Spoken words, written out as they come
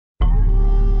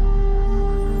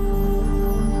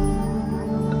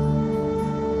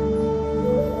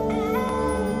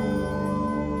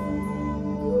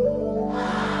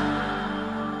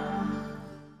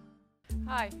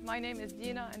name is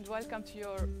Dina and welcome to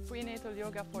your prenatal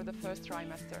yoga for the first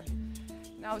trimester.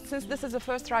 Now, since this is the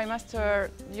first trimester,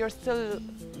 you're still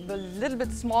a little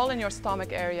bit small in your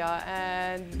stomach area,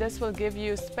 and this will give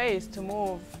you space to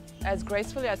move as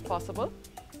gracefully as possible.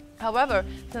 However,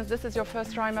 since this is your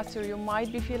first trimester, you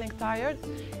might be feeling tired,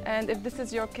 and if this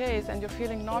is your case and you're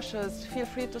feeling nauseous, feel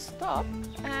free to stop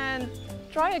and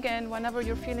try again whenever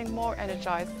you're feeling more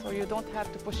energized, so you don't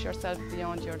have to push yourself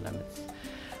beyond your limits.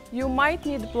 You might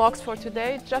need blocks for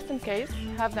today, just in case,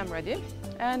 have them ready.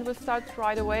 And we'll start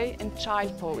right away in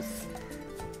child pose.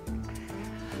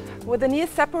 With the knees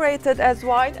separated as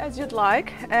wide as you'd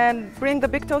like, and bring the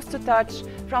big toes to touch.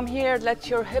 From here, let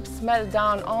your hips melt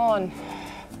down on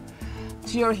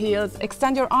to your heels.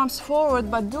 Extend your arms forward,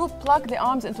 but do plug the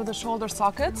arms into the shoulder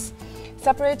sockets.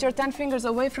 Separate your 10 fingers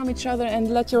away from each other and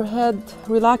let your head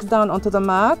relax down onto the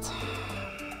mat.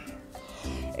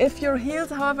 If your heels,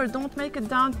 however, don't make it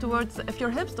down towards, if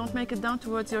your hips don't make it down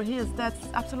towards your heels, that's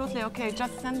absolutely okay.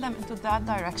 Just send them into that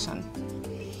direction.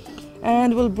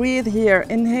 And we'll breathe here,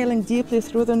 inhaling deeply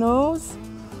through the nose.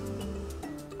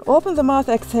 Open the mouth,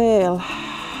 exhale.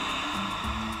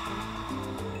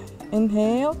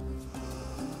 Inhale.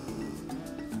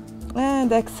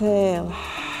 And exhale.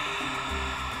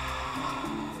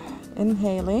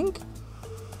 Inhaling.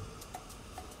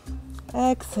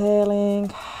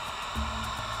 Exhaling.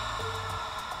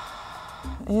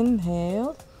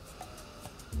 Inhale,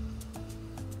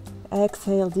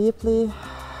 exhale deeply.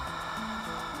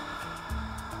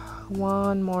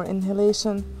 One more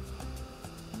inhalation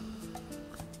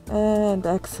and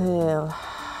exhale.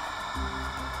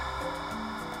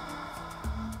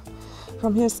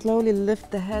 From here, slowly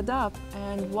lift the head up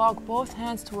and walk both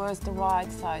hands towards the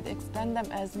right side. Extend them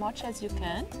as much as you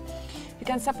can. You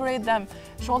can separate them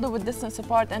shoulder width distance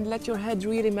apart and let your head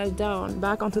really melt down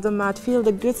back onto the mat. Feel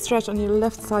the good stretch on your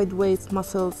left side waist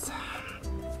muscles.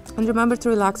 And remember to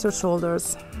relax your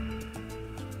shoulders.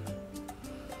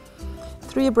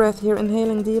 3 breaths here,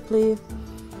 inhaling deeply,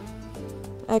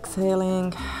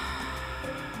 exhaling.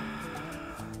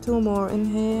 2 more,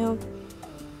 inhale,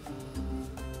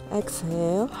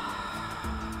 exhale.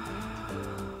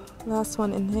 Last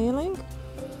one, inhaling.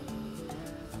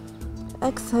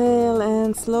 Exhale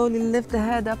and slowly lift the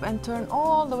head up and turn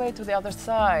all the way to the other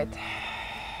side.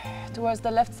 Towards the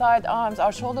left side, arms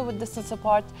are shoulder width distance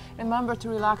apart. Remember to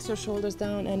relax your shoulders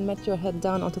down and let your head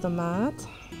down onto the mat.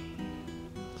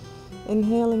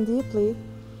 Inhaling deeply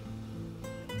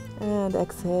and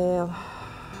exhale.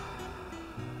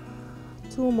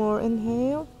 2 more,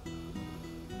 inhale.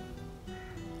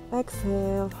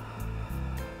 Exhale.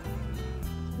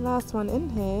 Last one,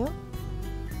 inhale.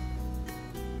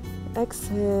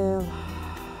 Exhale.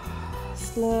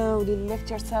 Slowly lift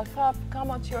yourself up.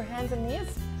 Come onto your hands and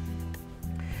knees.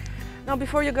 Now,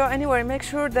 before you go anywhere, make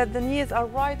sure that the knees are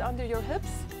right under your hips.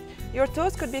 Your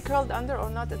toes could be curled under or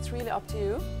not, it's really up to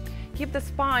you. Keep the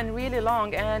spine really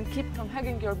long and keep from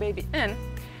hugging your baby in.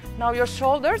 Now, your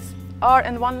shoulders are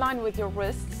in one line with your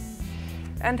wrists,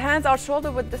 and hands are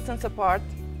shoulder width distance apart.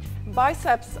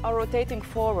 Biceps are rotating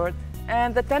forward,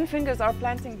 and the 10 fingers are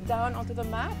planting down onto the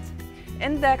mat.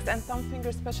 Index and thumb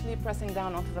fingers especially pressing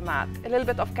down onto the mat. A little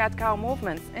bit of cat-cow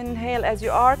movements. Inhale as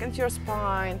you arc into your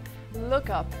spine,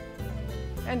 look up.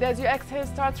 And as you exhale,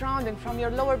 start rounding from your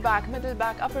lower back, middle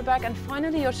back, upper back, and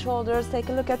finally your shoulders. Take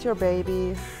a look at your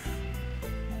baby.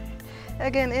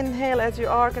 Again, inhale as you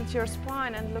arc into your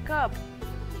spine and look up.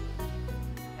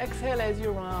 Exhale as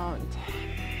you round.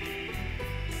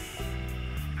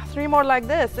 3 more like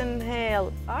this.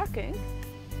 Inhale, arcing.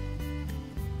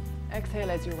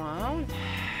 Exhale as you round.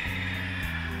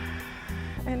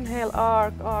 Inhale,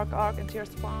 arc, arc, arc into your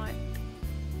spine.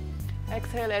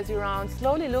 Exhale as you round,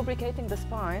 slowly lubricating the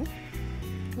spine.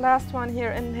 Last one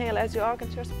here, inhale as you arc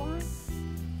into your spine.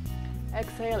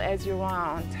 Exhale as you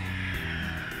round.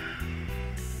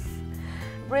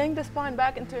 Bring the spine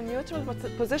back into a neutral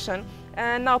position,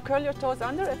 and now curl your toes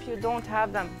under if you don't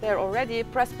have them there already.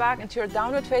 Press back into your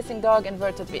downward facing dog,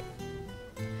 inverted V.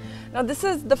 Now, this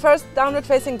is the first downward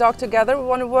facing dog together. We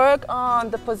want to work on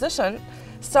the position,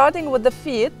 starting with the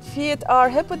feet. Feet are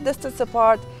hip width distance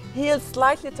apart, heels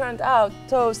slightly turned out,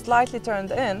 toes slightly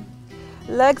turned in.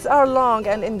 Legs are long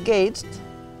and engaged.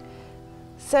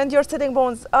 Send your sitting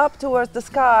bones up towards the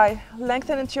sky.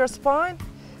 Lengthen into your spine.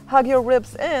 Hug your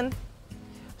ribs in.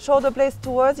 Shoulder blades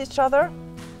towards each other.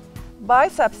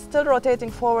 Biceps still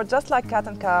rotating forward, just like cat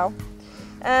and cow.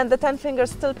 And the 10 fingers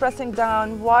still pressing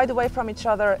down, wide away from each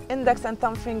other, index and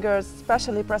thumb fingers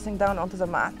especially pressing down onto the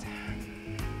mat.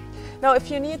 Now,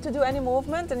 if you need to do any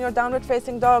movement in your downward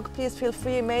facing dog, please feel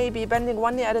free, maybe bending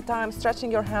one knee at a time,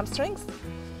 stretching your hamstrings.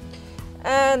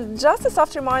 And just a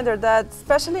soft reminder that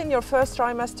especially in your first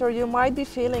trimester, you might be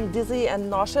feeling dizzy and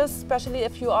nauseous, especially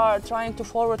if you are trying to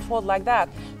forward fold like that.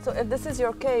 So if this is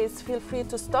your case, feel free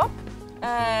to stop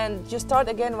and you start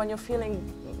again when you're feeling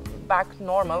back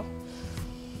normal.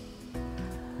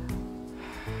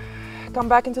 Come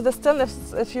back into the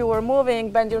stillness. If you were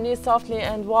moving, bend your knees softly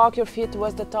and walk your feet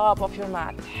towards the top of your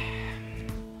mat.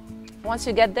 Once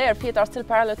you get there, feet are still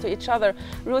parallel to each other.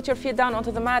 Root your feet down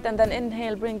onto the mat and then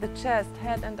inhale, bring the chest,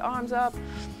 head and arms up.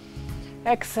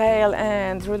 Exhale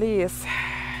and release.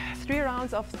 3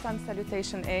 rounds of sun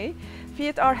salutation A.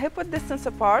 Feet are hip-width distance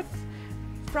apart.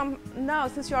 From now,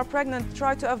 since you are pregnant,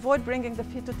 try to avoid bringing the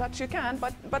feet to touch. You can,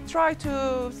 but try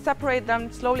to separate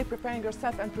them, slowly preparing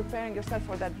yourself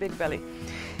for that big belly.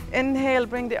 Inhale,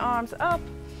 bring the arms up.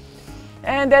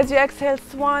 And as you exhale,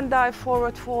 swan dive,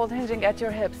 forward fold, hinging at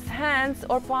your hips. Hands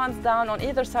or palms down on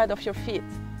either side of your feet.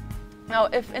 Now,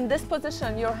 if in this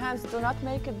position your hands do not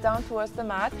make it down towards the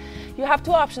mat, you have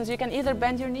 2 options. You can either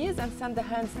bend your knees and send the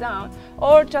hands down,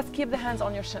 or just keep the hands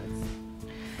on your shins.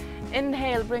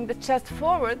 Inhale, bring the chest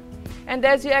forward. And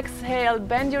as you exhale,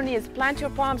 bend your knees, plant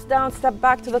your palms down, step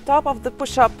back to the top of the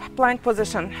push-up plank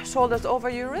position. Shoulders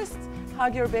over your wrists,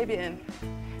 hug your baby in.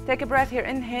 Take a breath here,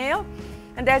 inhale.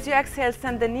 And as you exhale,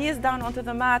 send the knees down onto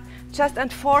the mat, chest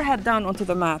and forehead down onto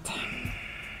the mat.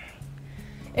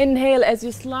 Inhale as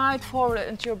you slide forward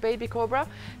into your baby cobra.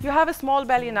 You have a small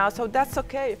belly now, so that's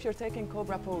okay if you're taking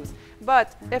cobra pose.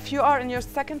 But if you are in your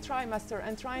 2nd trimester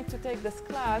and trying to take this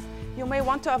class, you may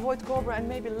want to avoid cobra and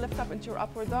maybe lift up into your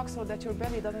upward dog so that your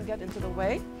belly doesn't get into the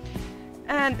way.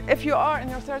 And if you are in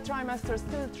your 3rd trimester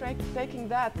still taking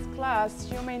that class,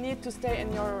 you may need to stay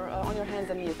in on your hands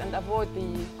and knees and avoid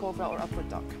the cobra or upward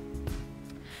dog.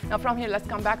 Now from here, let's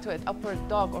come back to it, upward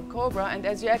dog or cobra, and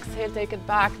as you exhale, take it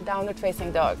back, downward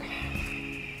facing dog.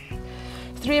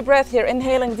 3 breaths here,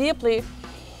 inhaling deeply,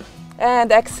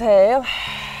 and exhale.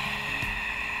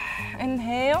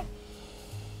 Inhale,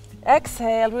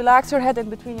 exhale, relax your head in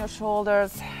between your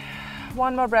shoulders.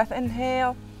 1 more breath,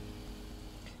 inhale.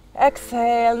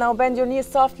 Exhale, now bend your knees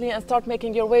softly and start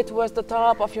making your way towards the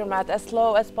top of your mat as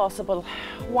slow as possible.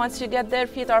 Once you get there,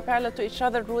 feet are parallel to each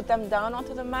other, root them down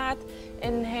onto the mat.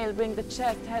 Inhale, bring the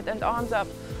chest, head and arms up.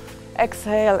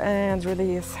 Exhale and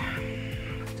release.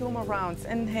 2 more rounds.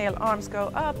 Inhale, arms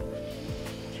go up.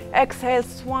 Exhale,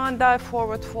 swan dive,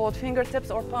 forward fold,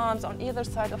 fingertips or palms on either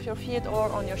side of your feet or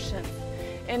on your shin.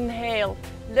 Inhale,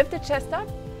 lift the chest up.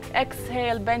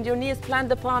 Exhale, bend your knees, plant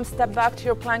the palms, step back to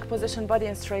your plank position, body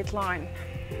in straight line.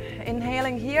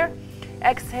 Inhaling here,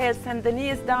 exhale, send the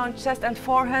knees down, chest and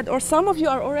forehead, or some of you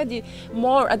are already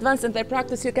more advanced in their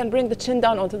practice, you can bring the chin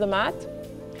down onto the mat.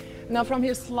 Now from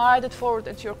here, slide it forward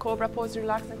into your cobra pose,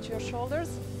 relax into your shoulders.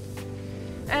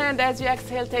 And as you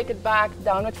exhale, take it back,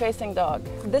 downward facing dog.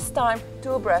 This time,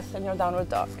 2 breaths in your downward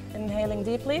dog. Inhaling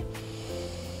deeply,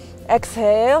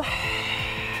 exhale.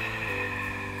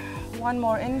 1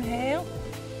 more inhale,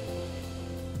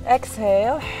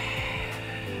 exhale,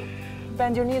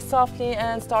 bend your knees softly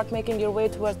and start making your way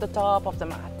towards the top of the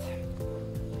mat.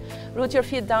 Root your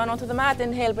feet down onto the mat,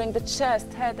 inhale, bring the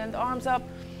chest, head and arms up,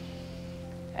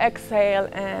 exhale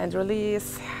and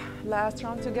release. Last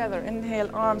round together,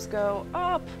 inhale, arms go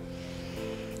up,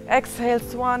 exhale,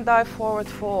 swan dive, forward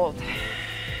fold.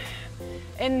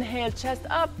 Inhale, chest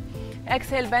up,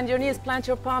 exhale, bend your knees, plant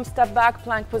your palms, step back,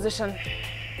 plank position.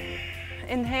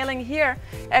 Inhaling here,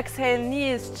 exhale,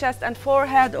 knees, chest and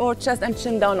forehead, or chest and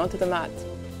chin down onto the mat.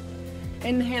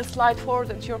 Inhale, slide forward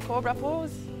into your cobra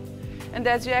pose. And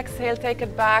as you exhale, take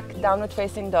it back, downward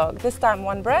facing dog. This time,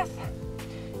 1 breath.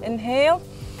 Inhale,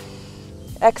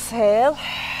 exhale.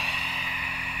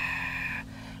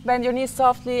 Bend your knees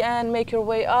softly and make your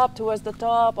way up towards the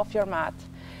top of your mat.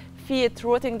 Feet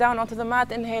rooting down onto the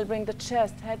mat. Inhale, bring the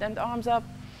chest, head and arms up.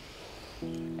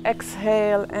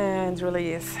 Exhale and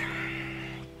release.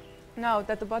 Now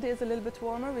that the body is a little bit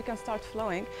warmer, we can start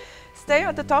flowing. Stay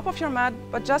at the top of your mat,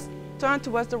 but just turn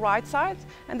towards the right side.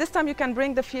 And this time you can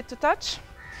bring the feet to touch.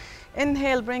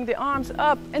 Inhale, bring the arms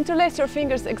up. Interlace your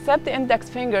fingers, except the index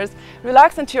fingers.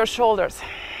 Relax into your shoulders.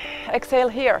 Exhale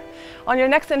here. On your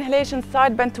next inhalation,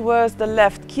 side bend towards the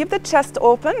left. Keep the chest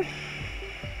open.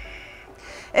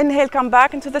 Inhale, come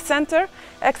back into the center.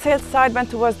 Exhale, side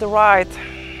bend towards the right.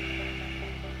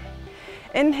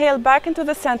 Inhale, back into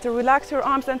the center. Relax your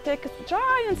arms and take a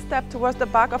giant step towards the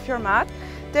back of your mat.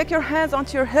 Take your hands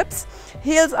onto your hips.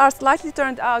 Heels are slightly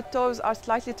turned out, toes are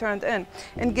slightly turned in.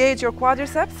 Engage your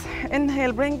quadriceps.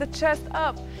 Inhale, bring the chest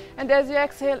up. And as you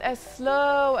exhale, as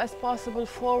slow as possible,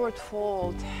 forward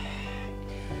fold.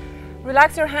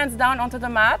 Relax your hands down onto the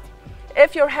mat.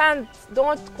 If your hands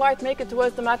don't quite make it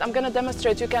towards the mat, I'm going to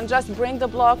demonstrate. You can just bring the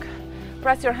block,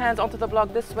 press your hands onto the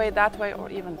block this way, that way, or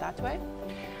even that way.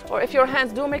 Or if your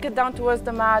hands do make it down towards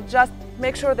the mat, just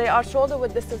make sure they are shoulder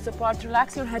width distance apart.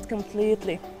 Relax your head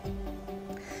completely.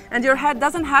 And your head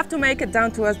doesn't have to make it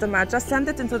down towards the mat. Just send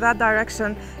it into that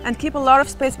direction and keep a lot of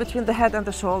space between the head and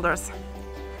the shoulders.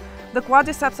 The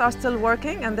quadriceps are still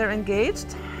working and they're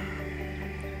engaged.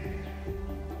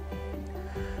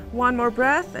 One more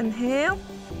breath, inhale.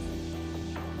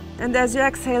 And as you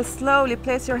exhale, slowly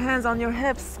place your hands on your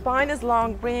hips. Spine is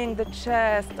long, bring the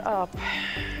chest up.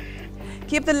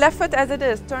 Keep the left foot as it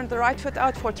is. Turn the right foot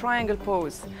out for triangle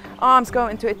pose. Arms go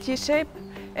into a T shape.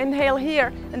 Inhale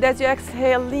here, and as you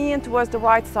exhale, lean towards the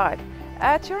right side.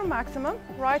 At your maximum,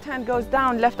 right hand goes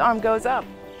down, left arm goes up.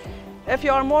 If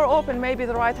you are more open, maybe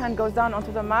the right hand goes down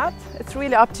onto the mat. It's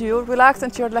really up to you. Relax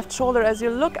into your left shoulder as you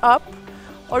look up,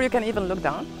 or you can even look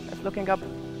down if looking up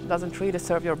doesn't really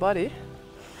serve your body.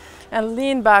 And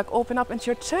lean back, open up into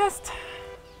your chest.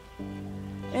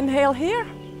 Inhale here.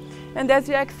 And as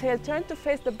you exhale, turn to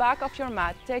face the back of your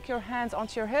mat. Take your hands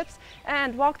onto your hips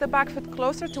and walk the back foot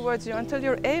closer towards you until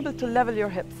you're able to level your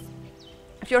hips.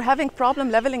 If you're having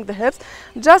problem leveling the hips,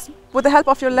 just with the help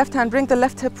of your left hand, bring the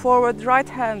left hip forward, right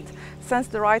hand sends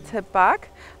the right hip back.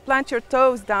 Plant your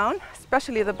toes down,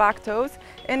 especially the back toes.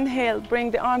 Inhale, bring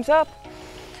the arms up.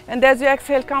 And as you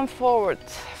exhale, come forward.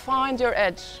 Find your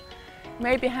edge.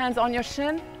 Maybe hands on your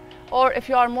shin. Or if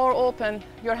you are more open,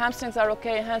 your hamstrings are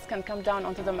okay, hands can come down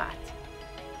onto the mat.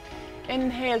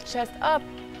 Inhale, chest up.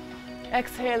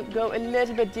 Exhale, go a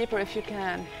little bit deeper if you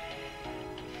can.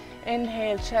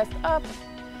 Inhale, chest up.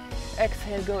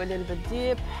 Exhale, go a little bit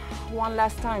deep. One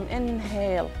last time.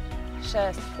 Inhale,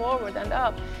 chest forward and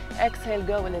up. Exhale,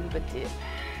 go a little bit deep.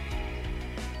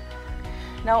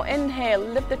 Now inhale,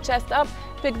 lift the chest up,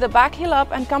 pick the back heel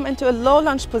up and come into a low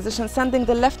lunge position, sending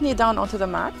the left knee down onto the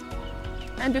mat.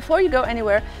 And before you go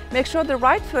anywhere, make sure the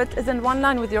right foot is in one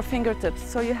line with your fingertips.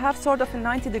 So you have sort of a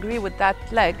 90-degree with that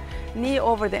leg, knee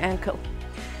over the ankle.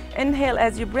 Inhale,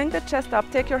 as you bring the chest up,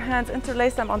 take your hands,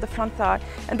 interlace them on the front thigh.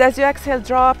 And as you exhale,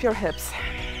 draw up your hips.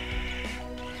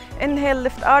 Inhale,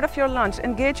 lift out of your lunge.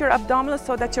 Engage your abdominals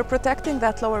so that you're protecting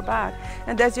that lower back.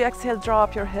 And as you exhale, draw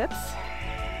up your hips.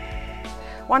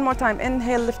 One more time.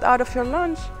 Inhale, lift out of your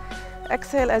lunge.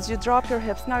 Exhale as you drop your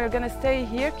hips. Now you're going to stay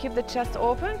here, keep the chest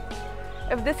open.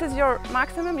 If this is your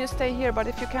maximum, you stay here, but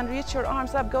if you can reach your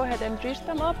arms up, go ahead and reach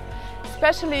them up.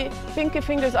 Especially pinky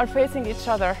fingers are facing each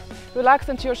other. Relax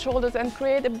into your shoulders and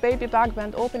create a baby back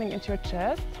bend opening into your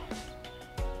chest.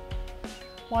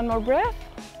 One more breath.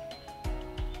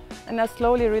 And now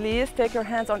slowly release. Take your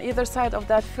hands on either side of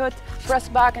that foot. Press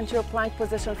back into your plank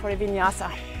position for a Vinyasa.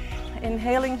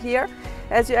 Inhaling here.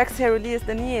 As you exhale, release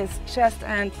the knees, chest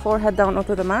and forehead down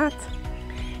onto the mat.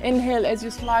 Inhale as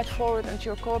you slide forward into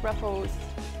your cobra pose.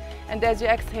 And as you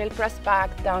exhale, press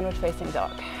back, downward facing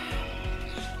dog.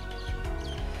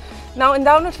 Now in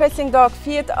downward facing dog,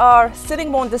 feet are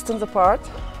sitting bone distance apart.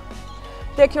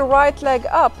 Take your right leg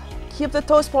up, keep the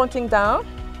toes pointing down.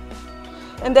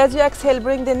 And as you exhale,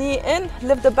 bring the knee in,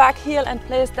 lift the back heel and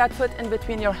place that foot in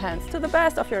between your hands to the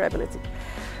best of your ability.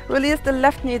 Release the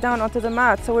left knee down onto the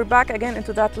mat. So we're back again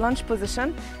into that lunge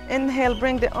position. Inhale,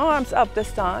 bring the arms up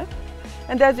this time.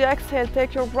 And as you exhale,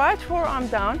 take your right forearm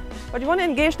down, but you want to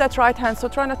engage that right hand, so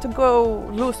try not to go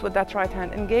loose with that right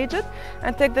hand. Engage it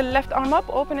and take the left arm up,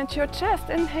 open into your chest.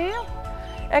 Inhale,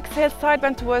 exhale, side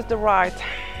bend towards the right.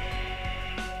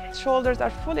 Shoulders are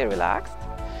fully relaxed,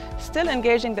 still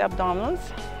engaging the abdominals.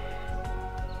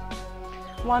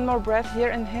 One more breath here,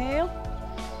 inhale.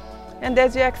 And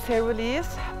as you exhale, release,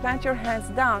 plant your hands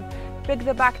down. Pick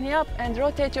the back knee up and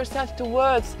rotate yourself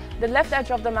towards the left edge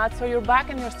of the mat so you're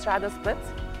back in your straddle splits.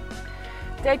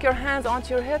 Take your hands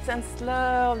onto your hips and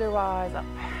slowly rise up.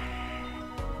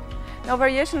 Now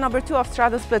variation number 2 of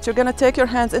straddle splits, you're going to take your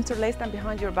hands, interlace them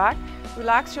behind your back.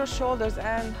 Relax your shoulders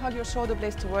and hug your shoulder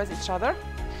blades towards each other.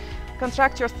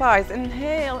 Contract your thighs.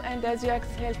 Inhale and as you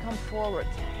exhale, come forward.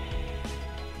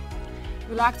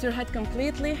 Relax your head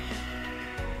completely.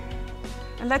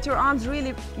 And let your arms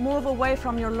really move away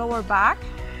from your lower back.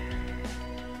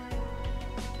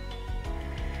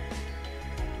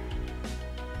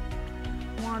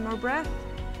 One more breath.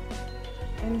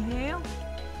 Inhale.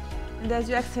 And as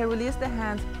you exhale, release the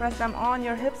hands. Press them on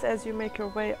your hips as you make your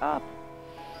way up.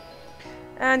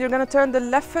 And you're going to turn the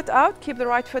left foot out. Keep the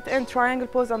right foot in. Triangle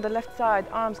pose on the left side.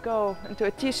 Arms go into a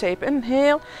T shape.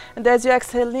 Inhale. And as you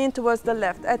exhale, lean towards the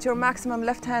left. At your maximum,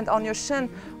 left hand on your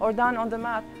shin or down on the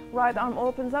mat. Right arm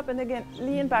opens up and again,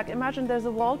 lean back. Imagine there's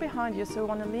a wall behind you, so you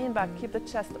want to lean back. Keep the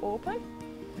chest open.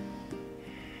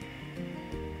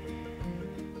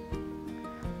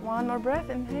 One more breath,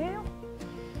 inhale.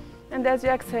 And as you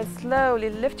exhale, slowly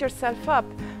lift yourself up.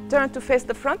 Turn to face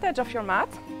the front edge of your mat.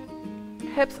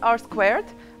 Hips are squared.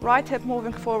 Right hip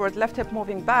moving forward, left hip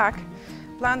moving back.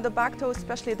 Plant the back toe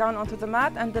especially down onto the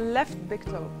mat and the left big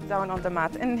toe down on the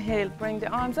mat. Inhale, bring the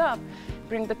arms up,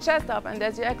 bring the chest up, and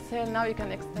as you exhale, now you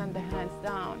can extend the hands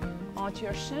down onto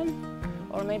your shin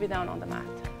or maybe down on the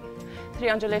mat. 3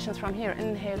 undulations from here.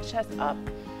 Inhale, chest up.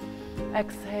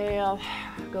 Exhale,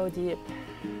 go deep.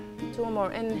 2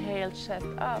 more. Inhale, chest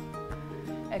up.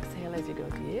 Exhale as you go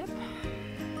deep.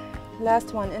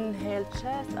 Last one. Inhale,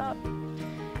 chest up.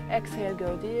 Exhale,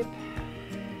 go deep.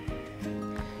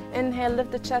 Inhale,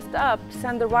 lift the chest up.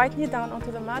 Send the right knee down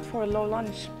onto the mat for a low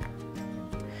lunge.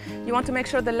 You want to make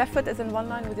sure the left foot is in one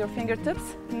line with your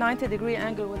fingertips. 90-degree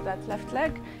angle with that left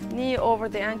leg. Knee over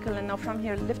the ankle, and now from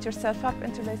here, lift yourself up,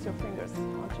 interlace your fingers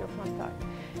onto your front thigh.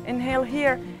 Inhale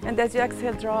here, and as you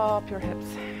exhale, drop your hips.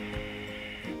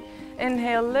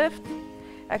 Inhale, lift.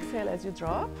 Exhale as you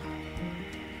drop.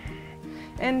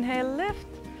 Inhale, lift.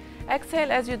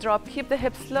 Exhale as you drop. Keep the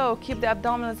hips low, keep the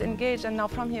abdominals engaged, and now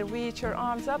from here, reach your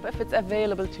arms up if it's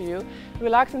available to you.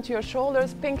 Relax into your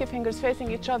shoulders, pinky fingers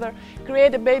facing each other.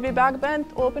 Create a baby back bend,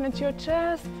 open into your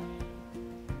chest.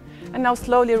 And now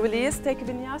slowly release. Take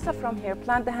Vinyasa from here.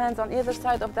 Plant the hands on either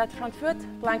side of that front foot,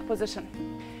 plank position.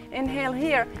 Inhale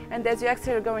here, and as you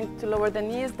exhale, you're going to lower the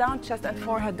knees down, chest and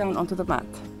forehead down onto the mat.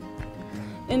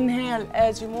 Inhale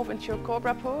as you move into your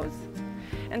cobra pose.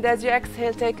 And as you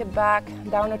exhale, take it back,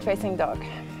 downward facing dog.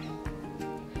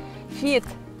 Feet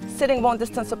sitting bone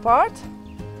distance apart.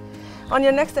 On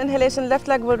your next inhalation, left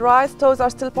leg will rise, toes are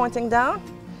still pointing down.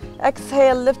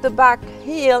 Exhale, lift the back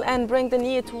heel and bring the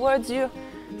knee towards you.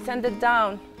 Send it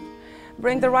down.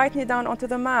 Bring the right knee down onto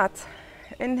the mat.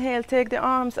 Inhale, take the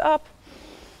arms up.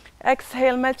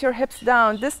 Exhale, melt your hips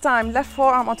down. This time, left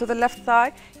forearm onto the left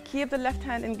thigh. Keep the left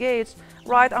hand engaged.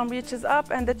 Right arm reaches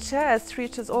up and the chest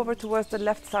reaches over towards the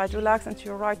left side. Relax into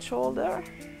your right shoulder.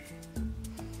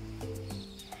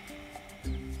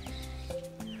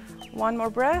 One more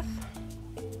breath.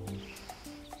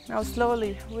 Now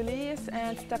slowly release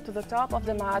and step to the top of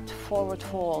the mat, forward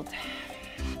fold.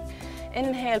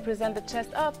 Inhale, present the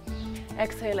chest up.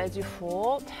 Exhale as you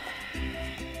fold.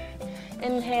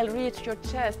 Inhale, reach your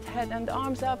chest, head and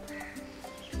arms up.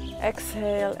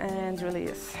 Exhale and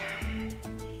release.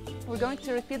 We're going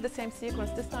to repeat the same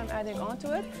sequence, this time adding on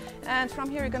to it. And from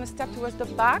here, you're going to step towards the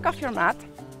back of your mat.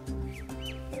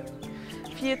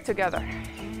 Feet together.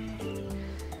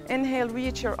 Inhale,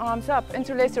 reach your arms up.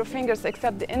 Interlace your fingers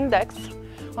except the index.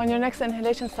 On your next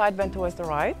inhalation, side bend towards the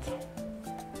right.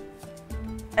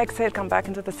 Exhale, come back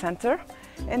into the center.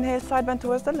 Inhale, side bend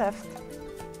towards the left.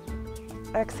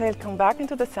 Exhale, come back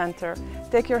into the center.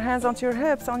 Take your hands onto your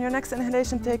hips. On your next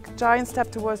inhalation, take giant step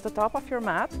towards the top of your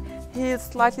mat. Heels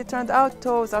slightly turned out,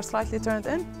 toes are slightly turned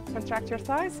in. Contract your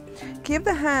thighs. Keep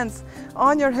the hands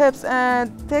on your hips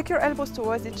and take your elbows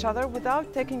towards each other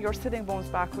without taking your sitting bones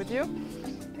back with you.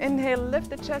 Inhale, lift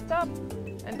the chest up,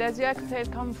 and as you exhale,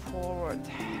 come forward.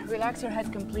 Relax your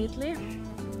head completely.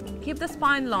 Keep the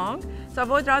spine long, so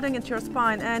avoid rounding into your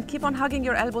spine, and keep on hugging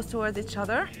your elbows towards each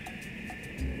other.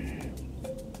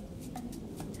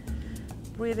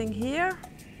 Breathing here.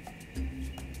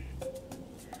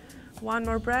 One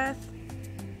more breath.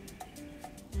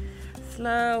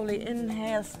 Slowly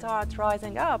inhale, start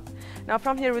rising up. Now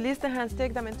from here, release the hands,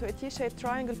 take them into a T-shaped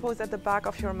triangle pose at the back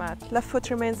of your mat. Left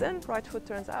foot remains in, right foot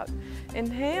turns out.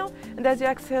 Inhale, and as you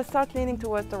exhale, start leaning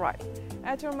towards the right.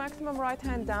 At your maximum, right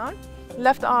hand down,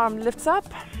 left arm lifts up,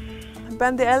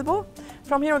 bend the elbow.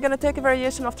 From here, we're going to take a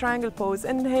variation of triangle pose.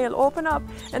 Inhale, open up,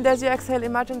 and as you exhale,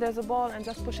 imagine there's a ball and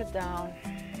just push it down.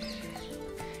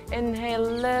 Inhale,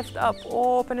 lift up,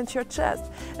 open into your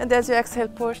chest, and as you exhale,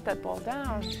 push that ball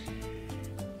down.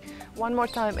 One more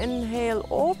time, inhale,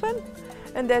 open,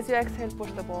 and as you exhale,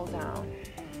 push the ball down.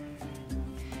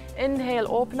 Inhale,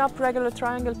 open up, regular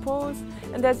triangle pose,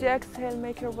 and as you exhale,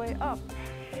 make your way up.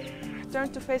 Turn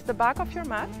to face the back of your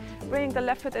mat, bringing the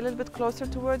left foot a little bit closer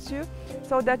towards you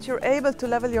so that you're able to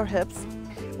level your hips.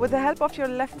 With the help of your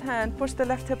left hand, push the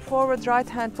left hip forward, right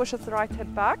hand pushes the right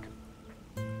hip back.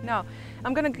 Now,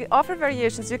 I'm going to offer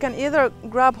variations. You can either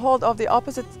grab hold of the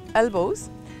opposite elbows,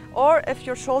 or if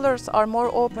your shoulders are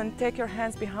more open, take your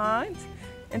hands behind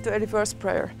into a reverse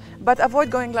prayer. But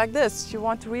avoid going like this. You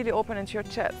want to really open into your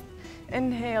chest.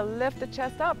 Inhale, lift the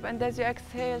chest up, and as you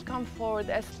exhale, come forward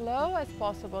as slow as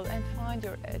possible and find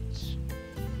your edge.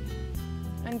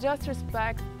 And just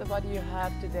respect the body you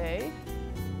have today.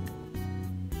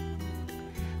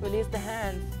 Release the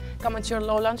hands. Come into your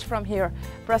low lunge from here.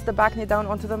 Press the back knee down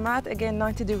onto the mat. Again,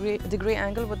 90-degree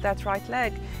angle with that right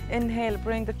leg. Inhale,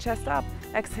 bring the chest up.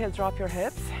 Exhale, drop your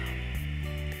hips.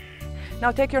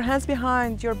 Now take your hands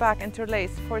behind your back,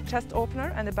 interlace for a chest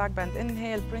opener and a back bend.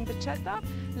 Inhale, bring the chest up,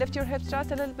 lift your hips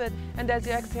just a little bit, and as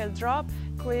you exhale, drop,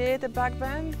 create a back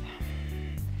bend.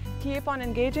 Keep on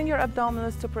engaging your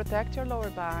abdominals to protect your lower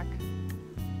back.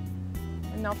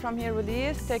 And now from here,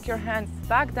 release, take your hands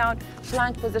back down,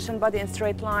 plank position, body in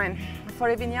straight line. For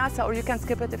a vinyasa, or you can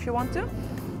skip it if you want to.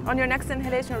 On your next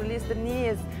inhalation, release the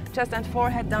knees, chest and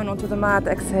forehead down onto the mat,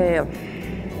 exhale.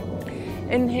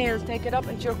 Inhale, take it up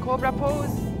into your cobra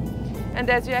pose. And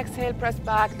as you exhale, press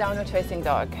back, downward facing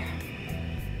dog.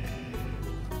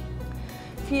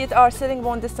 Feet are sitting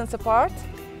bone distance apart.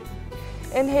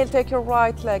 Inhale, take your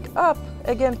right leg up.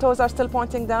 Again, toes are still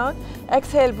pointing down.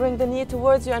 Exhale, bring the knee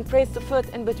towards you and place the foot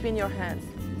in between your hands.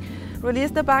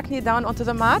 Release the back knee down onto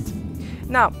the mat.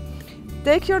 Now,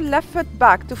 take your left foot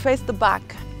back to face the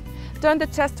back. Turn the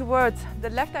chest towards the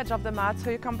left edge of the mat so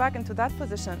you come back into that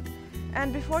position.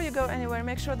 And before you go anywhere,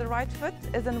 make sure the right foot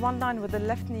is in one line with the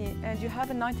left knee and you have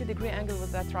a 90-degree angle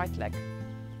with that right leg.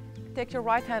 Take your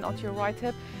right hand onto your right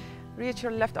hip. Reach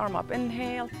your left arm up.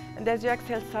 Inhale, and as you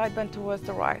exhale, side bend towards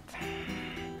the right.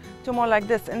 Two more like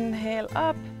this. Inhale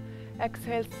up,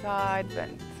 exhale, side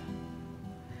bend.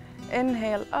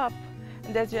 Inhale up,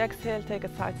 and as you exhale, take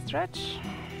a side stretch.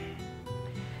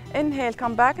 Inhale,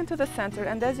 come back into the center,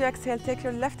 and as you exhale, take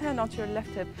your left hand onto your left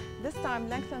hip. This time,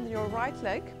 lengthen your right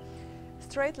leg.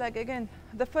 Straight leg again.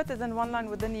 The foot is in one line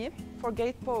with the knee for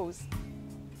gate pose.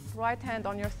 Right hand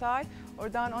on your thigh or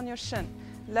down on your shin.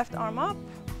 Left arm up.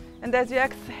 And as you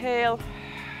exhale,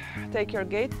 take your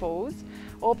gate pose,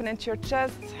 open into your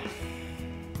chest.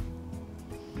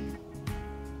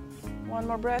 One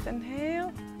more breath,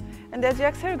 inhale. And as you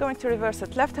exhale, you're going to reverse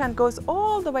it. Left hand goes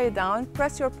all the way down,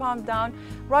 press your palm down,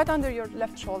 right under your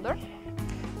left shoulder.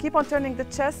 Keep on turning the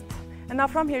chest. And now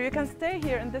from here, you can stay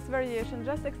here in this variation,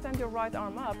 just extend your right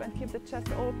arm up and keep the chest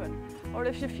open. Or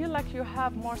if you feel like you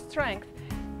have more strength,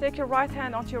 take your right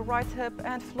hand onto your right hip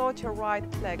and float your right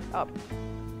leg up.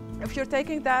 If you're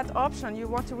taking that option, you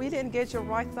want to really engage your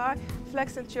right thigh,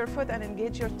 flex into your foot and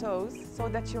engage your toes so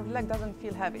that your leg doesn't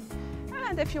feel heavy.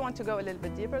 And if you want to go a little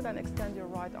bit deeper, then extend your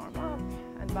right arm up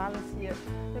and balance here.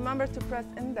 Remember to press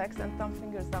index and thumb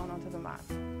fingers down onto the mat.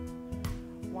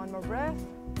 One more breath.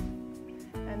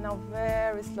 And now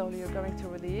very slowly you're going to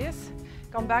release.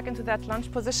 Come back into that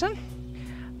lunge position.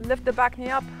 Lift the back knee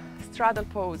up, straddle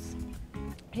pose.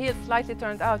 Heels slightly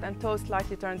turned out and toes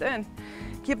slightly turned in.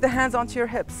 Keep the hands onto your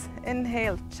hips.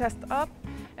 Inhale, chest up.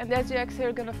 And as you exhale,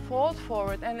 you're going to fold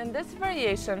forward. And in this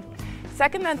variation,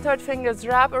 second and third fingers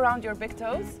wrap around your big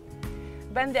toes.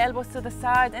 Bend the elbows to the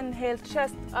side. Inhale,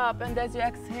 chest up. And as you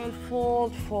exhale,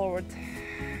 fold forward.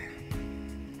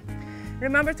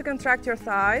 Remember to contract your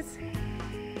thighs.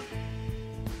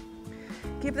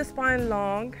 Keep the spine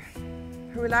long.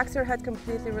 Relax your head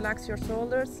completely. Relax your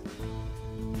shoulders.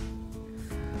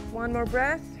 One more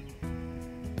breath.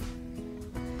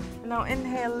 Now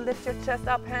inhale, lift your chest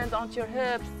up, hands onto your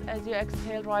hips. As you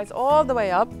exhale, rise all the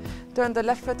way up. Turn the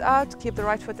left foot out, keep the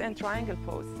right foot in triangle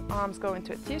pose. Arms go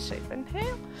into a T shape.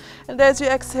 Inhale. And as you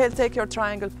exhale, take your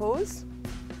triangle pose.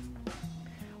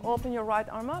 Open your right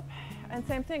arm up. And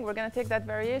same thing, we're going to take that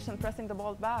variation, pressing the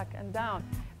ball back and down.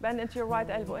 Bend into your right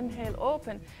elbow. Inhale,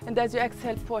 open. And as you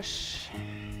exhale, push.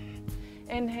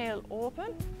 Inhale,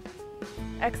 open.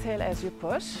 Exhale as you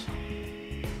push.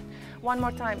 One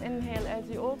more time. Inhale as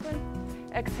you open.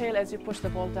 Exhale as you push the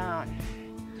ball down.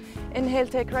 Inhale,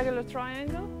 take regular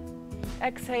triangle.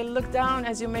 Exhale, look down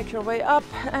as you make your way up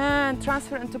and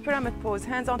transfer into pyramid pose.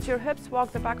 Hands onto your hips,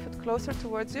 walk the back foot closer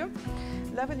towards you.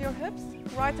 Level your hips.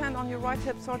 Right hand on your right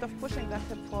hip, sort of pushing that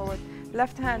hip forward.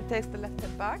 Left hand takes the left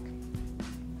hip back.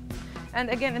 And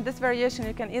again, in this variation,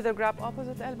 you can either grab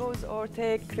opposite elbows or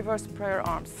take reverse prayer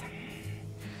arms.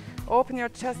 Open your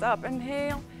chest up.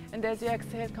 Inhale. And as you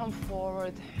exhale, come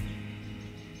forward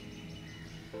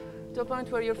to a point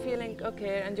where you're feeling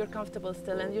okay and you're comfortable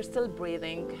still and you're still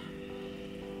breathing.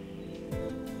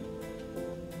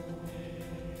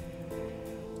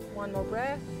 One more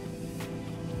breath.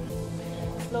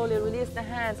 Slowly release the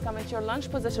hands, come into your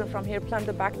lunge position from here, plant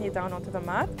the back knee down onto the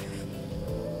mat.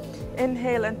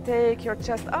 Inhale and take your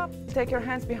chest up. Take your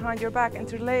hands behind your back,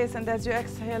 interlace, and as you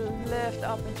exhale, lift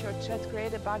up into your chest,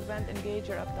 create a back bend, engage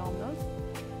your abdominals.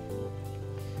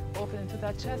 Open into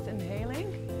that chest,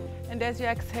 inhaling. And as you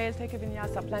exhale, take a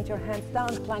vinyasa, plant your hands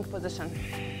down, plank position.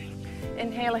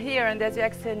 Inhale here, and as you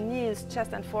exhale, knees,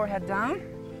 chest and forehead down.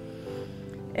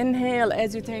 Inhale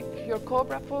as you take your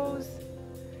cobra pose.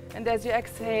 And as you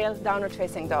exhale, downward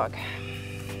facing dog.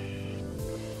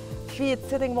 Feet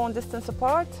sitting bone distance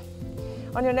apart.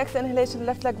 On your next inhalation,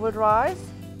 left leg will rise.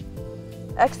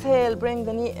 Exhale, bring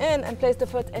the knee in and place the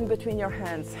foot in between your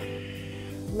hands.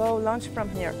 Low lunge from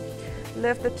here.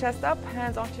 Lift the chest up,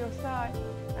 hands onto your thigh,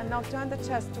 and now turn the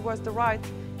chest towards the right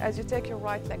as you take your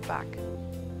right leg back.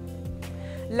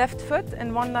 Left foot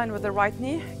in one line with the right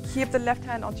knee. Keep the left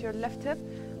hand onto your left hip,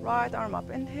 right arm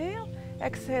up. Inhale,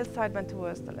 exhale, side bend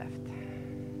towards the left.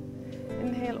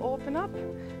 Inhale, open up.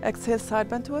 Exhale, side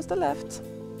bend towards the left.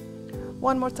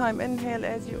 One more time, inhale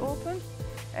as you open.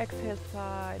 Exhale,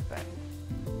 side bend.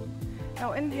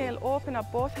 Now inhale, open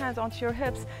up both hands onto your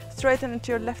hips, straighten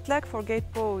into your left leg for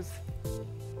gate pose.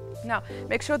 Now,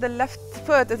 make sure the left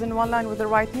foot is in one line with the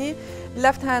right knee.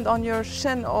 Left hand on your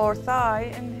shin or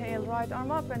thigh. Inhale, right arm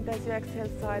up, and as you exhale,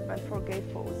 side bend for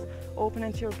gate pose. Open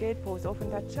into your gate pose, open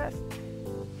that chest.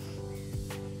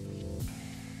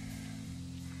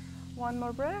 One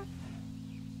more breath.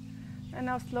 And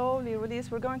now slowly release.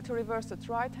 We're going to reverse it.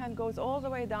 Right hand goes all the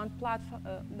way down,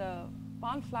 the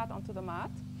palm flat onto the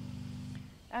mat.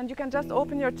 And you can just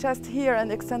open your chest here and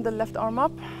extend the left arm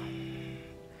up.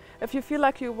 If you feel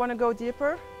like you want to go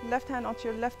deeper, left hand onto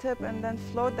your left hip and then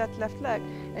float that left leg.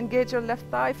 Engage your left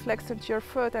thigh, flex into your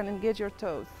foot and engage your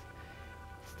toes.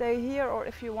 Stay here, or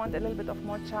if you want a little bit of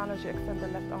more challenge, you extend the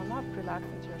left arm up, relax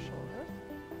into your shoulders.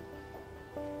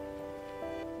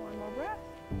 One more breath.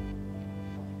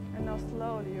 And now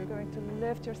slowly you're going to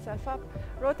lift yourself up,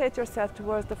 rotate yourself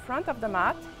towards the front of the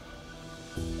mat.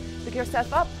 Pick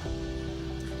yourself up.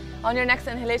 On your next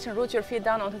inhalation, root your feet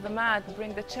down onto the mat,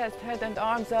 bring the chest, head and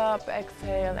arms up,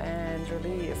 exhale and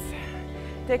release.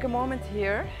 Take a moment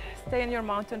here, stay in your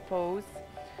mountain pose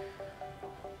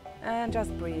and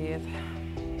just breathe.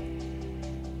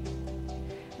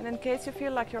 And in case you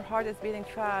feel like your heart is beating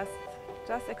fast,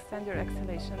 just extend your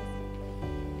exhalation.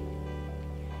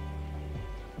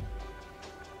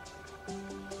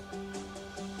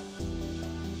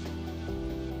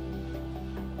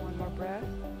 One more breath.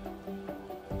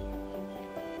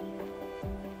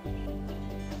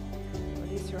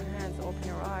 Your hands, open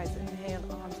your eyes, inhale,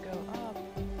 arms go up.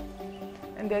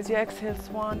 And as you exhale,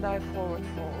 swan dive, forward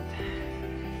fold.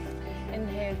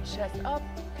 Inhale, chest up.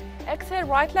 Exhale,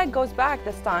 right leg goes back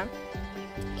this time.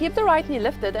 Keep the right knee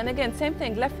lifted, and again, same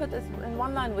thing, left foot is in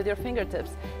one line with your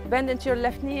fingertips. Bend into your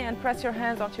left knee and press your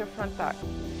hands onto your front thigh.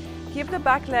 Keep the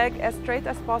back leg as straight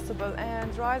as possible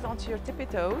and rise onto your tippy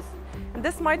toes. And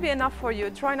this might be enough for you.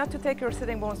 Try not to take your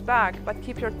sitting bones back, but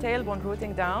keep your tailbone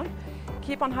rooting down.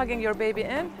 Keep on hugging your baby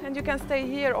in, and you can stay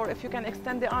here, or if you can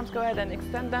extend the arms, go ahead and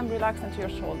extend them, relax into your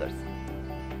shoulders.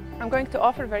 I'm going to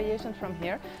offer variations from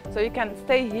here, so you can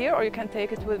stay here or you can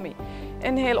take it with me.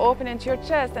 Inhale, open into your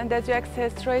chest, and as you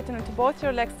exhale, straighten into both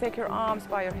your legs, take your arms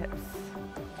by your hips.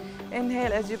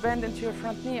 Inhale, as you bend into your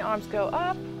front knee, arms go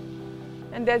up,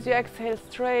 and as you exhale,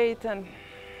 straighten.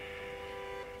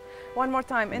 One more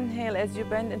time, inhale, as you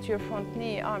bend into your front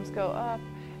knee, arms go up.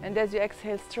 And as you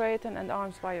exhale, straighten and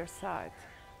arms by your side.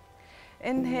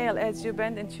 Inhale as you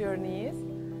bend into your knees.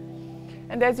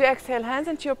 And as you exhale, hands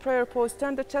into your prayer pose,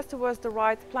 turn the chest towards the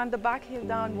right, plant the back heel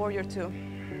down, warrior two.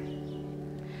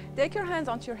 Take your hands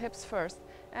onto your hips first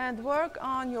and work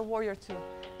on your warrior two.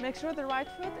 Make sure the right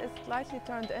foot is slightly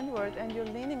turned inward and you're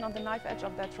leaning on the knife edge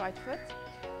of that right foot.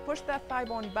 Push that thigh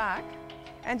bone back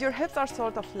and your hips are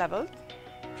sort of leveled.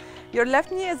 Your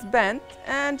left knee is bent,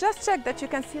 and just check that you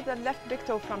can see the left big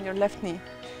toe from your left knee.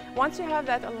 Once you have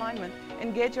that alignment,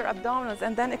 engage your abdominals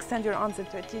and then extend your arms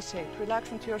into a T shape.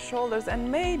 Relax into your shoulders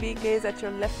and maybe gaze at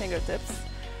your left fingertips.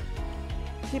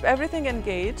 Keep everything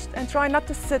engaged and try not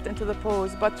to sit into the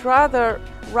pose, but rather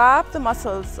wrap the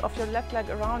muscles of your left leg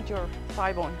around your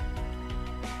thigh bone.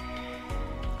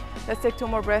 Let's take two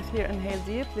more breaths here. Inhale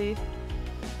deeply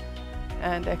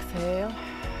and exhale.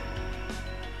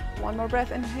 One more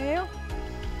breath, inhale.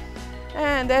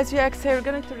 And as you exhale,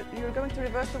 you're going to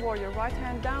reverse the warrior. Right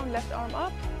hand down, left arm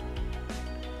up.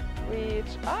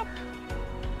 Reach up.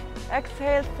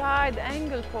 Exhale, side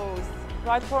angle pose.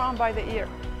 Right forearm by the ear.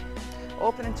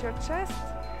 Open into your chest.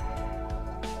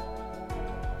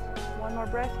 One more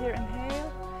breath here,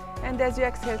 inhale. And as you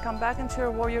exhale, come back into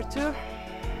your warrior two.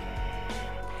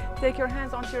 Take your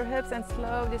hands onto your hips and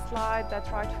slowly slide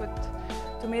that right foot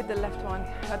to meet the left one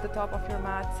at the top of your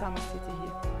mat, Samasthiti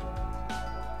here.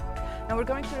 And we're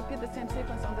going to repeat the same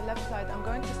sequence on the left side. I'm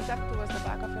going to step towards the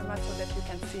back of your mat so that you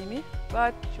can see me,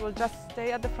 but you will just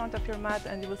stay at the front of your mat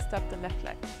and you will step the left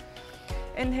leg.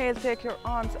 Inhale, take your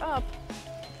arms up,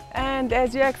 and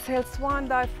as you exhale, swan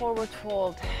dive, forward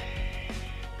fold.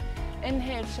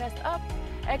 Inhale, chest up.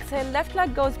 Exhale, left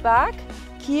leg goes back.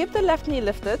 Keep the left knee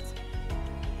lifted.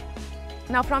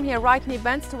 Now from here, right knee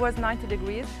bends towards 90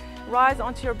 degrees. Rise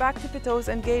onto your back tippy toes,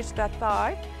 engage that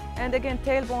thigh. And again,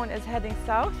 tailbone is heading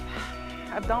south.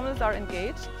 abdominals are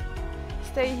engaged.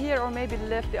 Stay here or maybe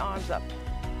lift the arms up.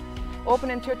 Open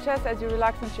into your chest as you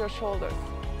relax into your shoulders.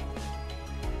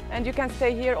 And you can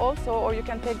stay here also, or you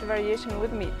can take the variation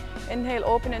with me. Inhale,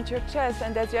 open into your chest,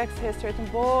 and as you exhale, straighten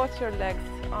both your legs,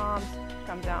 arms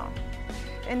come down.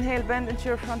 Inhale, bend into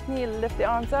your front knee, lift the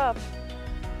arms up.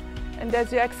 And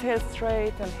as you exhale,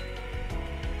 straighten.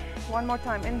 One more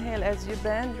time, inhale as you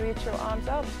bend, reach your arms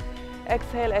up.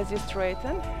 Exhale as you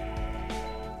straighten.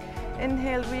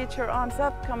 Inhale, reach your arms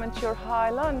up, come into your high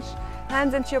lunge.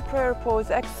 Hands into your prayer pose.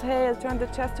 Exhale, turn the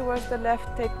chest towards the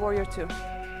left, take warrior two.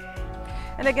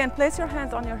 And again, place your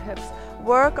hands on your hips.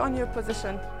 Work on your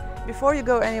position before you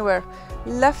go anywhere.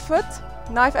 Left foot,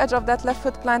 knife edge of that left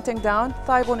foot planting down.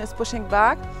 Thigh bone is pushing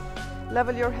back.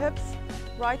 Level your hips.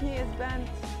 Right knee is bent.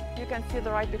 You can see the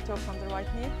right big toe from the right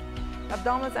knee.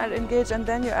 Abdominals are engaged, and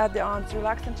then you add the arms.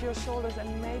 Relax into your shoulders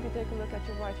and maybe take a look at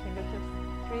your right fingertips.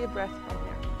 3 breaths from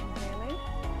here. Inhaling.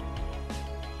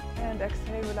 And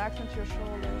exhale, relax into your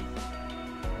shoulders.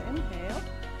 Inhale.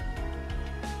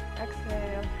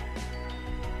 Exhale.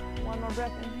 One more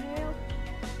breath, inhale.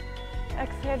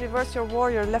 Exhale, reverse your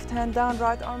warrior. Left hand down,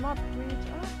 right arm up, reach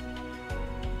up.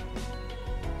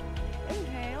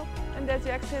 Inhale, and as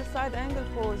you exhale, side angle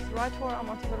pose. Right forearm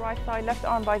onto the right thigh, left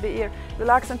arm by the ear.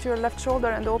 Relax into your left shoulder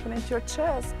and open into your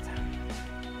chest.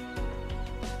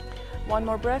 One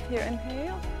more breath here,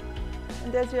 inhale.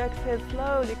 And as you exhale,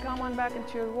 slowly come on back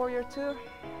into your warrior two.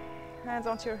 Hands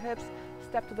onto your hips,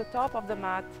 step to the top of the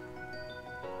mat.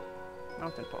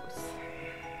 Mountain pose.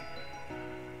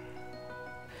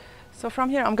 So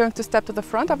from here, I'm going to step to the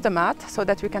front of the mat so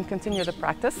that we can continue the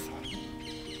practice.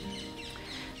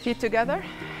 Feet together.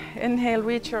 Inhale,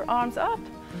 reach your arms up.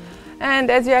 And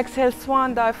as you exhale,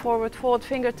 swan dive, forward fold,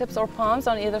 fingertips or palms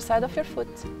on either side of your foot.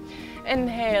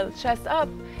 Inhale, chest up.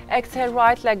 Exhale,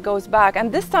 right leg goes back.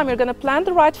 And this time, you're going to plant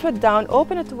the right foot down,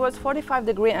 open it towards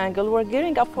 45-degree angle. We're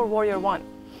gearing up for warrior one.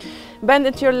 Bend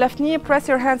into your left knee, press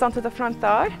your hands onto the front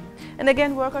thigh. And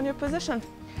again, work on your position.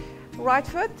 Right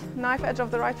foot, knife edge of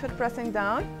the right foot pressing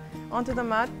down onto the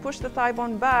mat. Push the thigh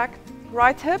bone back.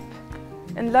 Right hip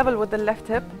and level with the left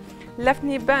hip. Left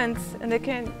knee bends, and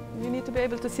again, you need to be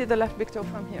able to see the left big toe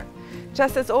from here.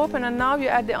 Chest is open, and now you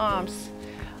add the arms.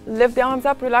 Lift the arms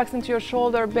up, relax into your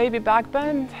shoulder, baby back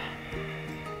bend.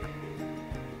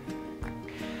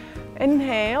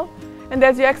 Inhale, and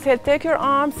as you exhale, take your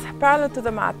arms parallel to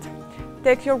the mat.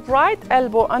 Take your right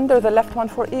elbow under the left one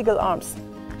for eagle arms.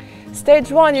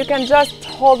 Stage one, you can just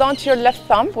hold on to your left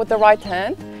thumb with the right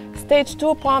hand. Stage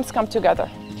two, palms come together.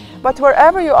 But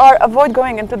wherever you are, avoid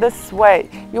going into this way.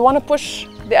 You want to push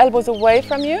the elbows away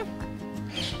from you.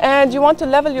 And you want to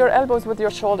level your elbows with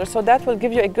your shoulders, so that will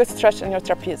give you a good stretch in your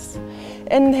trapeze.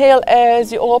 Inhale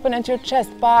as you open into your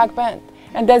chest, back bend.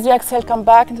 And as you exhale, come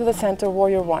back into the center,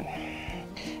 warrior one.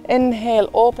 Inhale,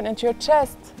 open into your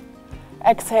chest.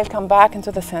 Exhale, come back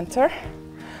into the center.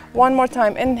 One more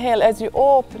time, inhale as you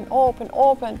open, open,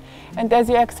 open. And as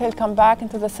you exhale, come back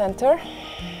into the center.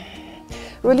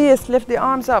 Release, lift the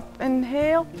arms up.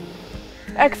 Inhale.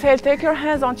 Exhale, take your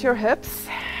hands onto your hips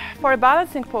for a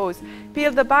balancing pose.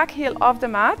 Peel the back heel off the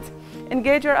mat.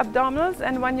 Engage your abdominals,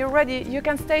 and when you're ready, you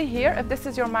can stay here if this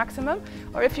is your maximum,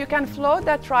 or if you can float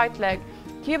that right leg.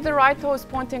 Keep the right toes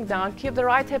pointing down. Keep the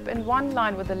right hip in one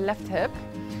line with the left hip.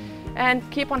 And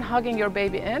keep on hugging your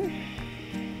baby in.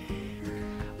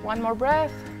 One more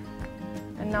breath.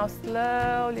 And now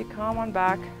slowly come on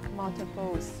back, mountain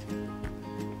pose.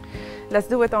 Let's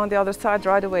do it on the other side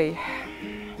right away.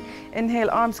 Inhale,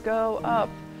 arms go up.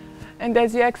 And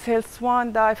as you exhale,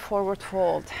 swan dive, forward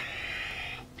fold.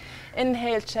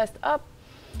 Inhale, chest up.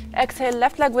 Exhale,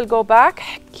 left leg will go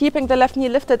back, keeping the left knee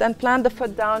lifted, and plant the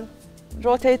foot down,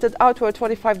 rotated outward,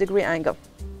 45-degree angle.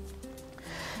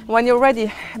 When you're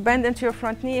ready, bend into your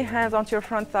front knee, hands onto your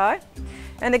front thigh.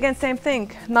 And again, same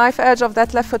thing, knife edge of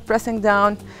that left foot pressing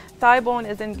down, thigh bone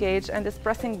is engaged and is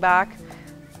pressing back.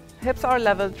 Hips are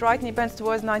leveled, right knee bends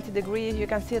towards 90 degrees. You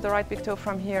can see the right big toe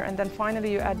from here, and then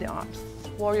finally you add the arms.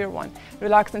 Warrior one.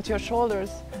 Relax into your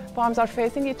shoulders. Palms are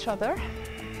facing each other.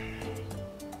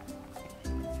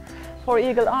 For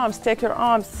eagle arms, take your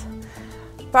arms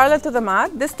parallel to the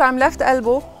mat. This time left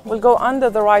elbow will go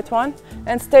under the right one,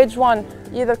 and stage one,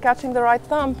 either catching the right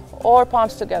thumb or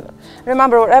palms together.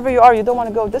 Remember, wherever you are, you don't want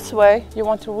to go this way. You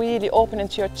want to really open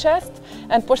into your chest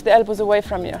and push the elbows away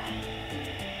from you.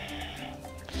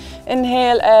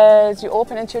 Inhale as you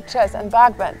open into your chest and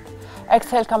back bend.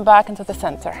 Exhale, come back into the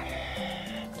center.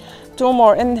 Two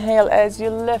more. Inhale as you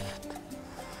lift.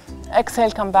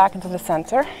 Exhale, come back into the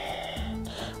center.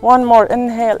 One more.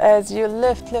 Inhale as you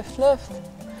lift, lift, lift.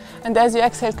 And as you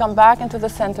exhale, come back into the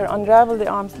center. Unravel the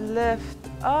arms, lift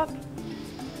up.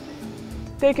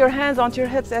 Take your hands onto your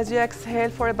hips as you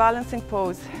exhale for a balancing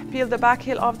pose. Peel the back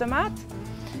heel off the mat.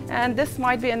 And this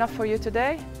might be enough for you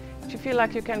today. If you feel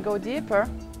like you can go deeper,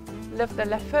 lift the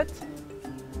left foot,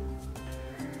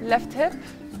 left hip,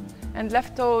 and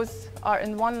left toes are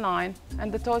in one line,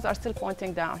 and the toes are still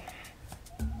pointing down.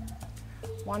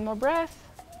 One more breath.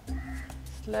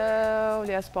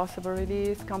 Slowly as possible,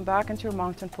 release. Come back into your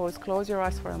mountain pose. Close your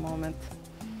eyes for a moment.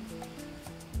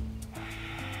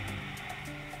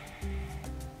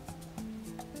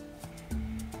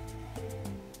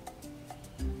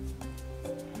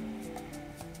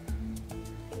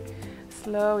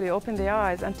 Slowly open the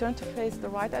eyes and turn to face the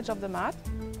right edge of the mat.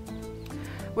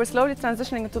 We're slowly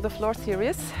transitioning into the floor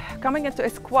series. Coming into a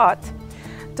squat,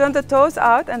 turn the toes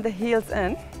out and the heels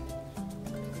in.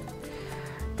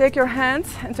 Take your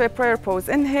hands into a prayer pose.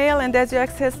 Inhale, and as you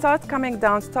exhale, start coming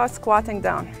down, start squatting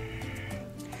down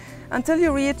until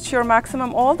you reach your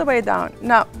maximum all the way down.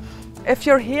 Now, if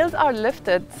your heels are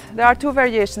lifted, there are two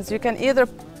variations. You can either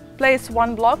place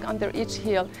one block under each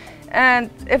heel, and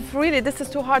if really this is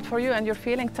too hard for you and you're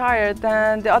feeling tired,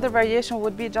 then the other variation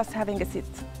would be just having a seat.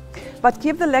 But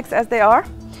keep the legs as they are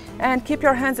and keep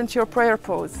your hands into your prayer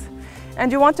pose.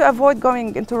 And you want to avoid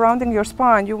going into rounding your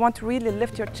spine. You want to really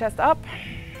lift your chest up,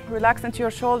 relax into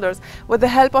your shoulders. With the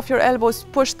help of your elbows,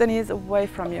 push the knees away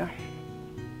from you.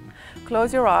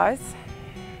 Close your eyes.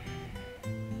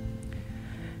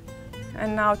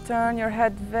 And now turn your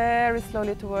head very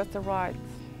slowly towards the right.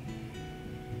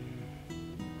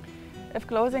 If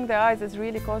closing the eyes is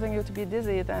really causing you to be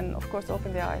dizzy, then of course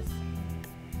open the eyes.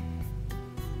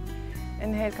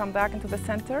 Inhale, come back into the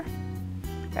center.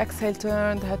 Exhale,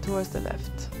 turn the head towards the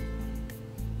left.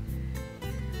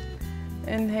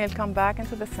 Inhale, come back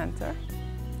into the center.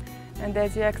 And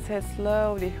as you exhale,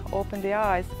 slowly open the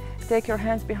eyes. Take your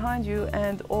hands behind you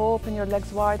and open your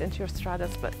legs wide into your straddle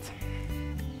split.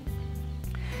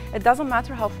 It doesn't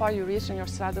matter how far you reach in your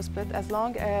straddle split as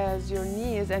long as your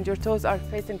knees and your toes are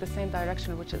facing the same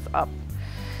direction, which is up.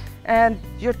 And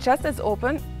your chest is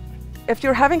open. If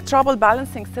you're having trouble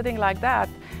balancing sitting like that,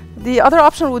 the other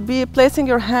option would be placing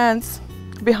your hands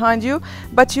behind you,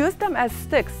 but use them as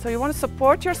sticks. So you want to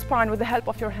support your spine with the help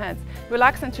of your hands.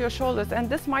 Relax into your shoulders, and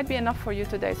this might be enough for you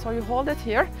today. So you hold it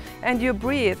here and you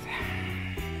breathe.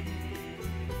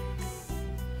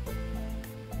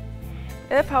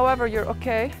 If, however, you're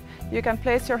okay, you can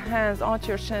place your hands onto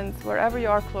your shins. Wherever you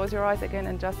are, close your eyes again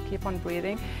and just keep on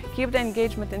breathing. Keep the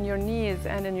engagement in your knees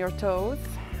and in your toes,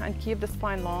 and keep the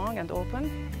spine long and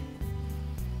open.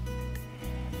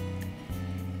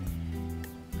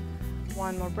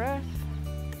 One more breath.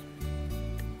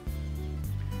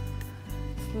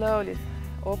 Slowly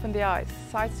open the eyes,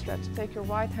 side stretch. Take your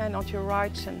right hand onto your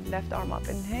right shin, left arm up.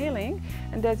 Inhaling,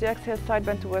 and as you exhale, side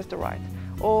bend towards the right.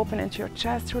 Open into your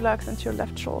chest, relax into your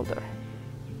left shoulder.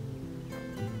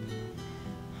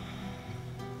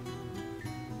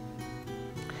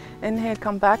 Inhale,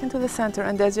 come back into the center,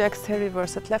 and as you exhale,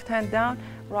 reverse it. Left hand down,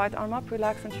 right arm up,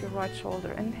 relax into your right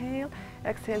shoulder. Inhale,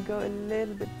 exhale, go a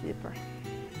little bit deeper.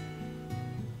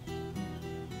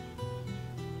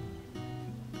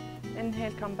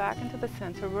 Inhale, come back into the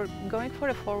center. We're going for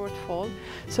a forward fold.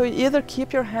 So you either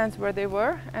keep your hands where they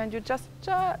were and you just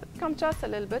come just a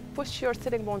little bit, push your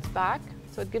sitting bones back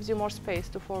so it gives you more space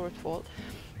to forward fold.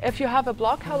 If you have a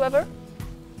block, however,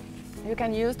 you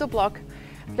can use the block,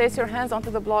 place your hands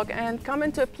onto the block and come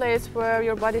into a place where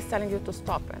your body is telling you to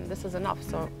stop, and this is enough.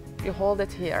 So you hold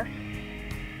it here.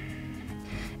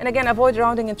 And again, avoid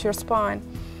rounding into your spine.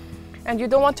 And you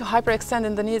don't want to hyperextend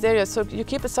in the knees area, so you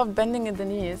keep a soft bending in the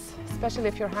knees, especially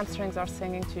if your hamstrings are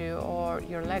singing to you or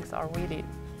your legs are really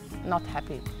not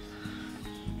happy.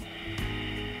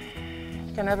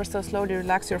 You can ever so slowly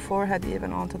relax your forehead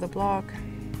even onto the block.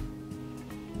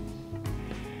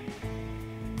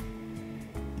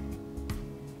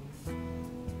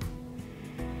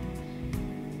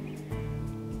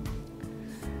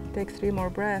 Take 3 more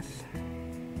breaths.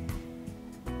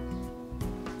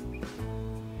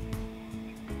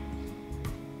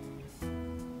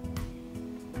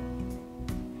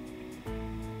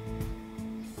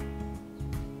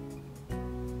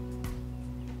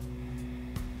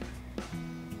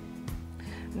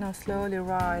 Now slowly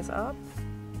rise up.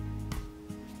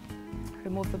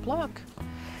 Remove the block.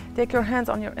 Take your hands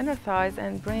on your inner thighs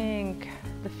and bring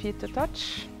the feet to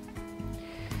touch.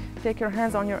 Take your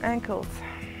hands on your ankles.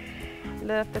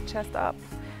 Lift the chest up.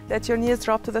 Let your knees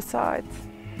drop to the sides.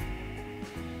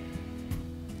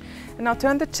 And now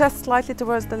turn the chest slightly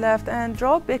towards the left and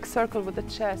draw a big circle with the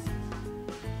chest.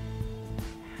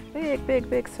 Big, big,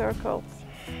 big circles.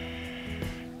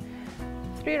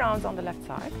 3 rounds on the left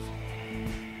side.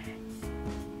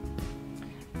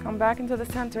 Come back into the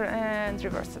center and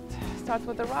reverse it. Start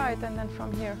with the right and then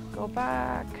from here, go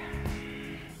back.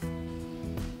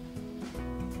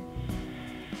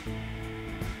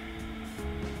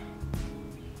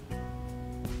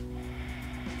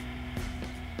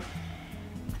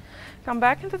 Come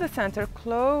back into the center,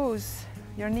 close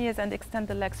your knees and extend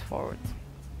the legs forward.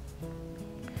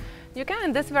 You can,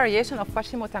 in this variation of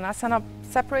Paschimottanasana,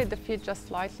 separate the feet just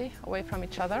slightly away from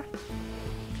each other.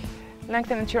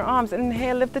 Lengthen into your arms.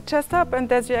 Inhale, lift the chest up, and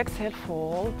as you exhale,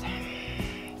 fold.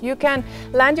 You can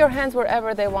land your hands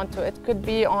wherever they want to. It could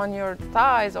be on your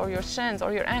thighs or your shins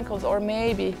or your ankles or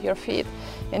maybe your feet.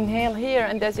 Inhale here,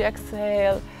 and as you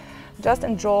exhale, just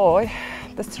enjoy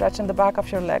the stretch in the back of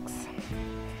your legs.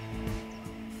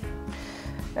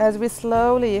 As we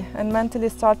slowly and mentally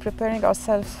start preparing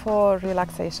ourselves for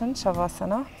relaxation,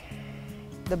 Shavasana,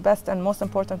 the best and most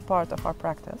important part of our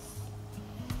practice.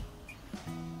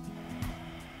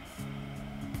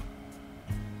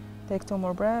 Take 2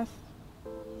 more breaths.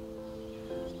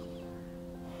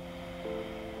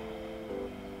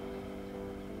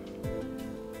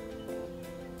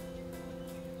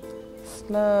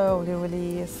 Slowly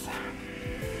release.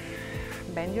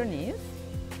 Bend your knees.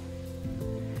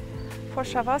 For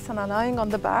Shavasana, lying on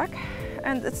the back,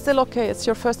 and it's still okay, it's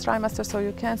your first trimester, so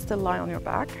you can still lie on your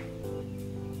back.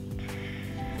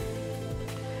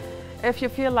 If you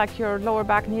feel like your lower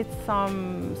back needs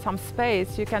some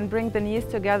space, you can bring the knees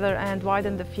together and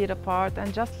widen the feet apart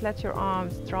and just let your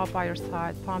arms drop by your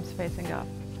side, palms facing up.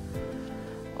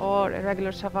 Or a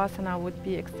regular Shavasana would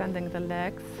be extending the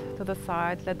legs to the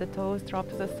side, let the toes drop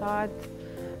to the side,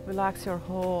 relax your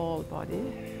whole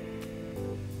body.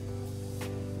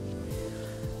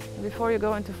 Before you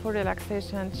go into full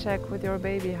relaxation, check with your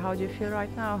baby, how do you feel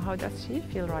right now? How does she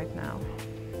feel right now?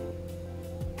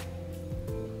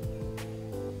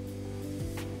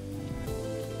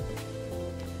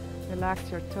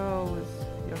 Relax your toes,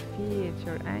 your feet,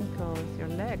 your ankles, your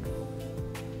legs,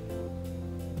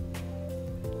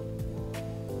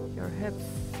 your hips.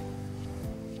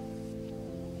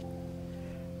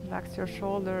 Relax your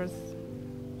shoulders,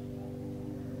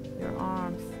 your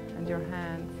arms and your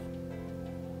hands.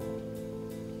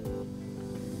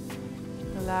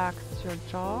 Relax your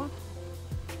jaw,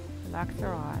 relax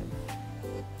your eyes,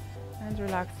 and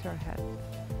relax your head.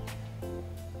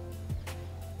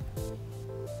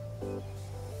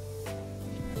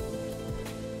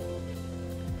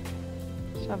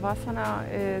 Shavasana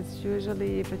is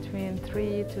usually between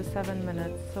 3 to 7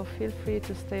 minutes, so feel free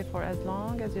to stay for as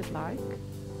long as you'd like.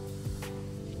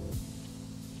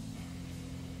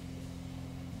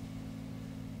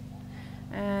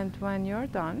 And when you're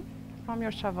done, from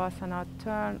your Shavasana,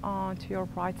 turn on to your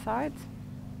right side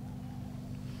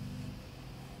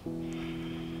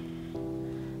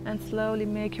and slowly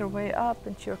make your way up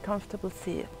into your comfortable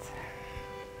seat.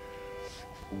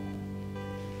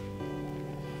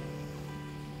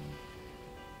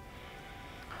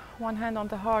 One hand on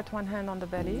the heart, one hand on the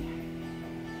belly.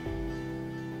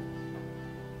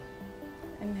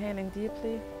 Inhaling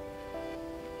deeply,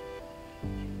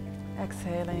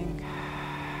 exhaling.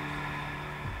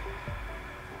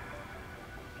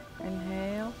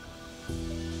 Inhale,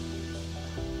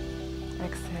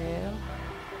 exhale.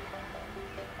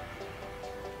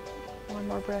 One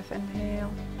more breath,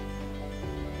 inhale,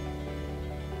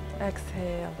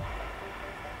 exhale.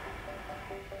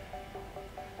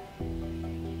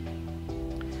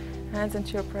 Hands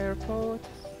into your prayer pose.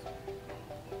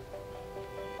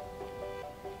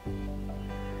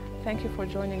 Thank you for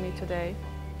joining me today.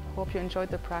 Hope you enjoyed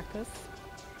the practice.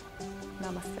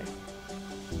 Namaste.